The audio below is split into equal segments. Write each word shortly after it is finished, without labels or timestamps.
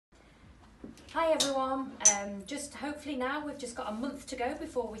Hi everyone, just hopefully now we've just got a month to go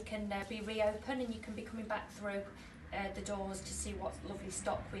before we can be reopened and you can be coming back through the doors to see what lovely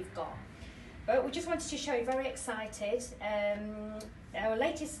stock we've got. But we just wanted to show you, very excited, our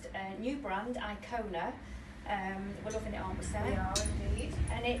latest new brand, Icona. We're loving it, aren't we, Sarah? We are indeed.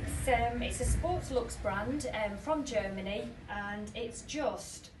 And it's a sports looks brand from Germany, and it's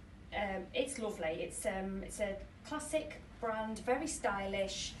just, it's lovely. It's a classic brand, very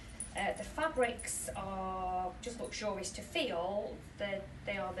stylish. The fabrics are just luxurious to feel.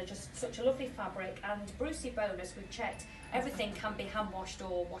 They're just such a lovely fabric, and Brucey bonus, we've checked, everything can be hand washed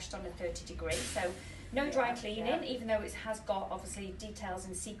or washed on a 30 degree, so no dry cleaning, even though it has got obviously details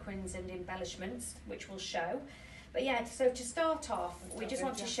and sequins and embellishments which we'll show. But yeah, so to start off, we just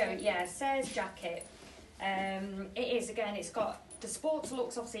want to show, Sarah's jacket. It is, again, it's got the sports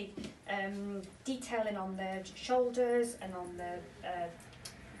looks, obviously detailing on the shoulders and on the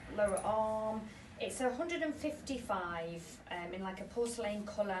lower arm. It's 155 in like a porcelain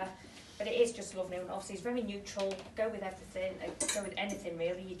colour, but it is just lovely, and obviously it's very neutral, go with everything, go with anything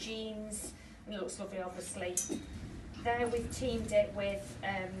really, your jeans, and it looks lovely obviously. There we've teamed it with,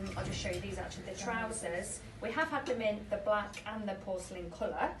 I'll just show you these actually, the trousers. We have had them in the black and the porcelain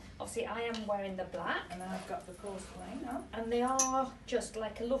colour. Obviously I am wearing the black. And I've got the porcelain on. And they are just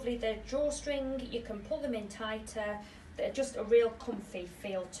like a lovely, they're drawstring, you can pull them in tighter. They're just a real comfy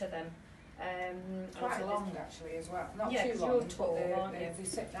feel to them. Quite long actually as well. Not yeah, too long, you're tall, but aren't you? they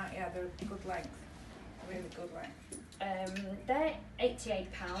sit down, yeah, they're good length. Really good length. They're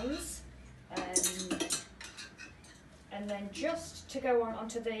 £88. And then just to go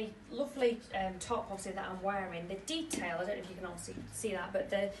onto the lovely top obviously that I'm wearing, the detail, I don't know if you can obviously see that, but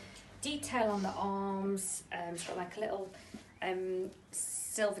the detail on the arms, it's got like a little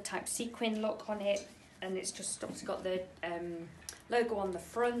silver type sequin look on it, and it's just obviously got the logo on the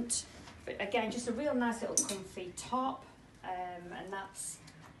front. But again, just a real nice little comfy top, and that's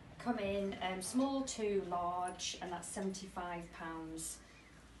come in small to large, and that's £75.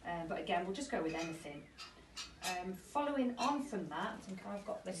 But again, we'll just go with anything. Following on from that, I think I've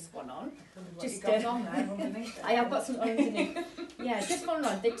got this one on. Just you got on there underneath it. I have got some underneath. Yeah, just one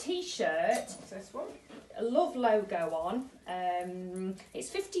on. The t-shirt. What's this one? A love logo on. It's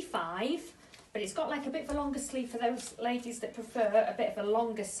 55, but it's got like a bit of a longer sleeve for those ladies that prefer a bit of a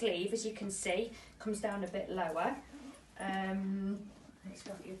longer sleeve. As you can see, comes down a bit lower. It's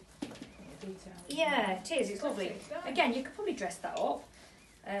got your detail. Yeah, it is. It's lovely. Again, you could probably dress that up.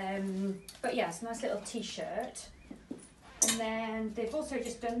 But yeah, it's a nice little t-shirt. And then they've also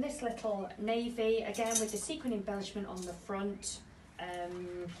just done this little navy, again with the sequin embellishment on the front.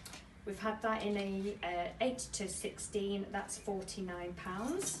 We've had that in a 8 to 16, that's £49.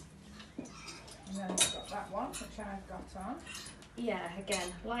 And then we've got that one, which I've got on. Yeah, again,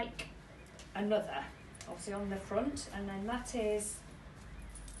 like another, obviously on the front. And then that is,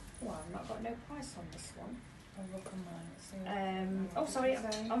 well, I've not got no price on this one. I'll look on mine. Oh sorry,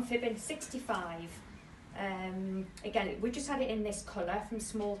 I'm fibbing, 65. Again, we just had it in this colour, from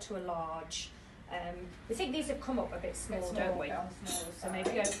small to a large. We think these have come up a bit small, don't we? So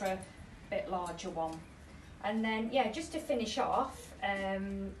maybe go for a bit larger one. And then, yeah, just to finish off,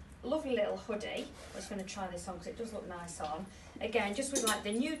 lovely little hoodie. I'm just going to try this on because it does look nice on. Again, just with like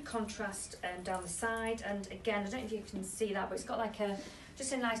the nude contrast down the side, and again, I don't know if you can see that, but it's got like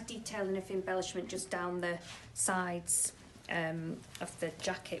just a nice detailing of embellishment just down the sides of the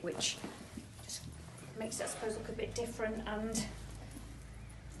jacket, which just makes it, I suppose, look a bit different. And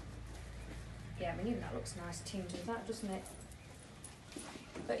yeah, I mean, even that looks nice teamed with that, doesn't it?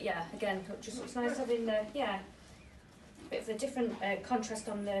 But yeah, again, it just looks nice having the, yeah, bit of the different contrast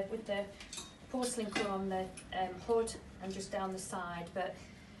on the, with the porcelain colour on the hood and just down the side. But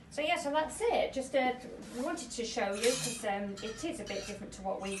so yeah, so that's it. Just we wanted to show you because it is a bit different to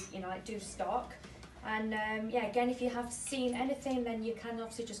what we, like do stock. And yeah, again, if you have seen anything, then you can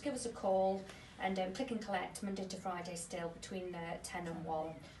obviously just give us a call and click and collect Monday to Friday still between 10 and 1,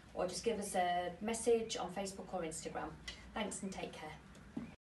 or just give us a message on Facebook or Instagram. Thanks and take care.